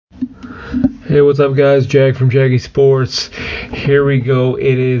Hey, what's up, guys? Jag from Jaggy Sports. Here we go.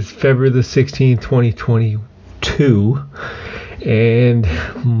 It is February the 16th, 2022. And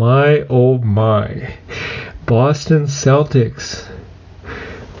my, oh my. Boston Celtics.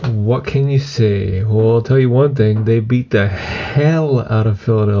 What can you say? Well, I'll tell you one thing. They beat the hell out of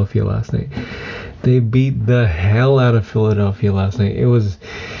Philadelphia last night. It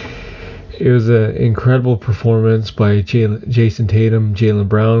was an incredible performance by Jason Tatum, Jaylen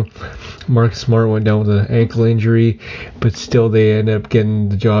Brown. Marcus Smart went down with an ankle injury, but still they ended up getting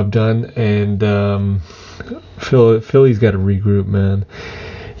the job done. And Philly's got to regroup, man.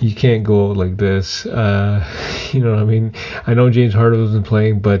 You can't go out like this. You know what I mean? I know James Harden wasn't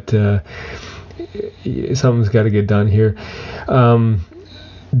playing, but something's got to get done here.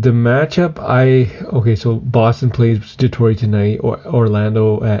 The matchup, so Boston plays Detroit tonight, or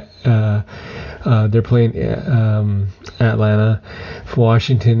Orlando at they're playing Atlanta,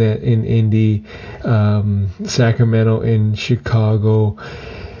 Washington in Indy, Sacramento in Chicago,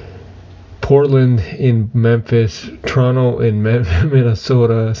 Portland in Memphis, Toronto in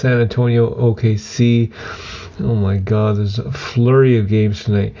Minnesota, San Antonio, OKC. Oh my God, there's a flurry of games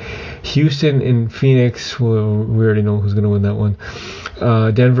tonight. Houston in Phoenix. Well, we already know who's going to win that one.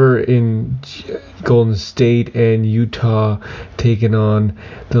 Denver in Golden State, and Utah taking on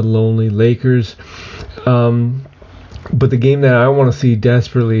the lonely Lakers. But the game that I want to see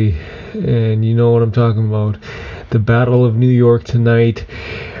desperately, and you know what I'm talking about, the Battle of New York tonight.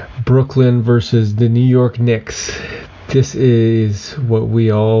 Brooklyn versus the New York Knicks. This is what we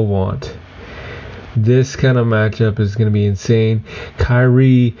all want. This kind of matchup is going to be insane.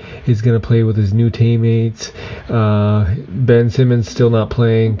 Kyrie is going to play with his new teammates. Ben Simmons still not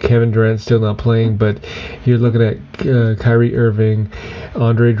playing. Kevin Durant still not playing. But you're looking at Kyrie Irving,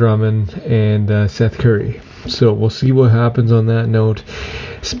 Andre Drummond, and Seth Curry. So we'll see what happens on that note.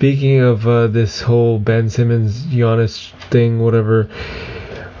 Speaking of this whole Ben Simmons, Giannis thing, whatever,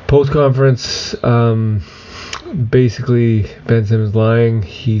 post-conference, basically Ben Simmons lying.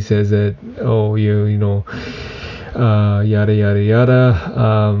 He says that, yada yada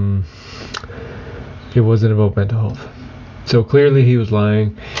yada. It wasn't about mental health. So clearly he was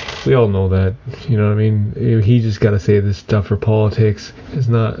lying. We all know that. You know what I mean? He just got to say this stuff for politics. It's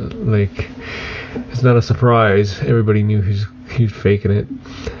not a surprise. Everybody knew he's faking it.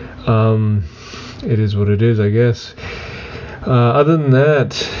 It is what it is, I guess. Other than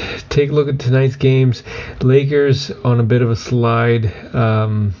that, take a look at tonight's games. Lakers on a bit of a slide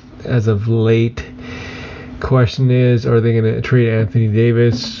as of late. Question is, are they going to trade Anthony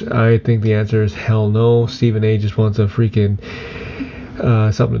Davis? I think the answer is hell no. Stephen A just wants a freaking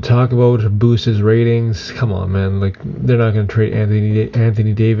something to talk about to boost his ratings. Come on, man. They're not going to trade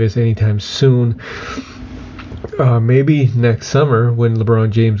Anthony Davis anytime soon. Maybe next summer when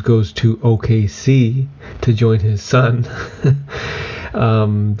LeBron James goes to OKC to join his son.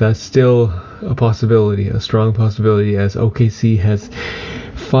 That's still a possibility, a strong possibility, as OKC has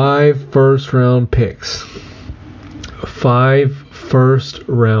 5 first-round picks. 5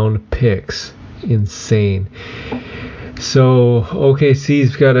 first-round picks. Insane. So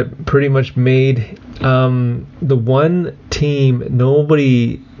OKC's got it pretty much made. The one team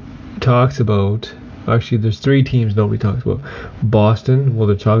nobody talks about, actually there's 3 teams nobody talks about. Boston, well,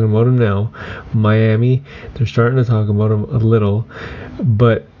 they're talking about them now. Miami, they're starting to talk about them a little,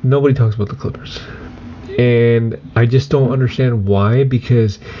 but nobody talks about the Clippers. And I just don't understand why,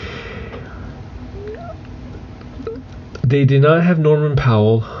 because they did not have Norman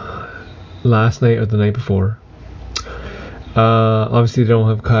Powell last night or the night before. Obviously they don't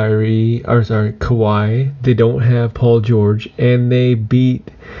have Kawhi. They don't have Paul George, and they beat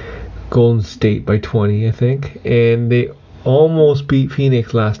Golden State by 20, I think, and they almost beat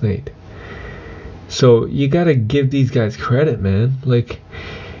Phoenix last night. So you gotta give these guys credit, man.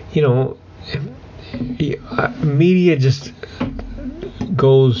 Media just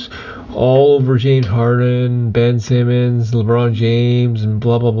goes all over James Harden, Ben Simmons, LeBron James, and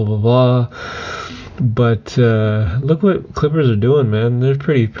blah blah blah blah blah. But look what Clippers are doing, man. They're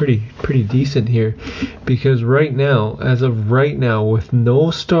pretty decent here, because as of right now, with no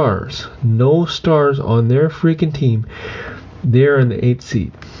stars on their freaking team, they're in the 8th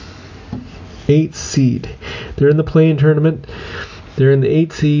seed. 8th seed. They're in the play-in tournament. They're in the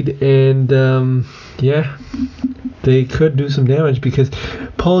 8th seed, and they could do some damage, because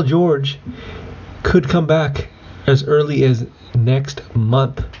Paul George could come back as early as next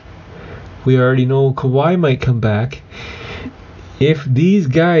month. We already know Kawhi might come back. If these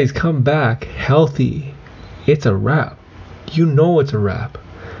guys come back healthy, it's a wrap. You know it's a wrap.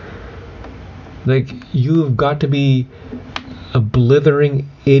 You've got to be a blithering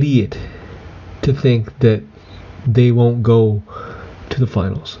idiot to think that they won't go to the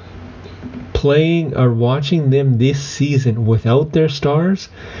finals. Playing or watching them this season without their stars,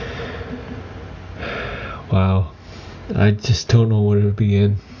 wow, I just don't know where to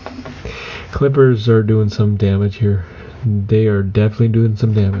begin. Clippers are doing some damage here. They are definitely doing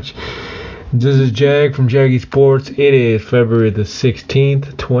some damage. This is Jag from Jaggy Sports. It is February the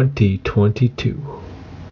 16th, 2022.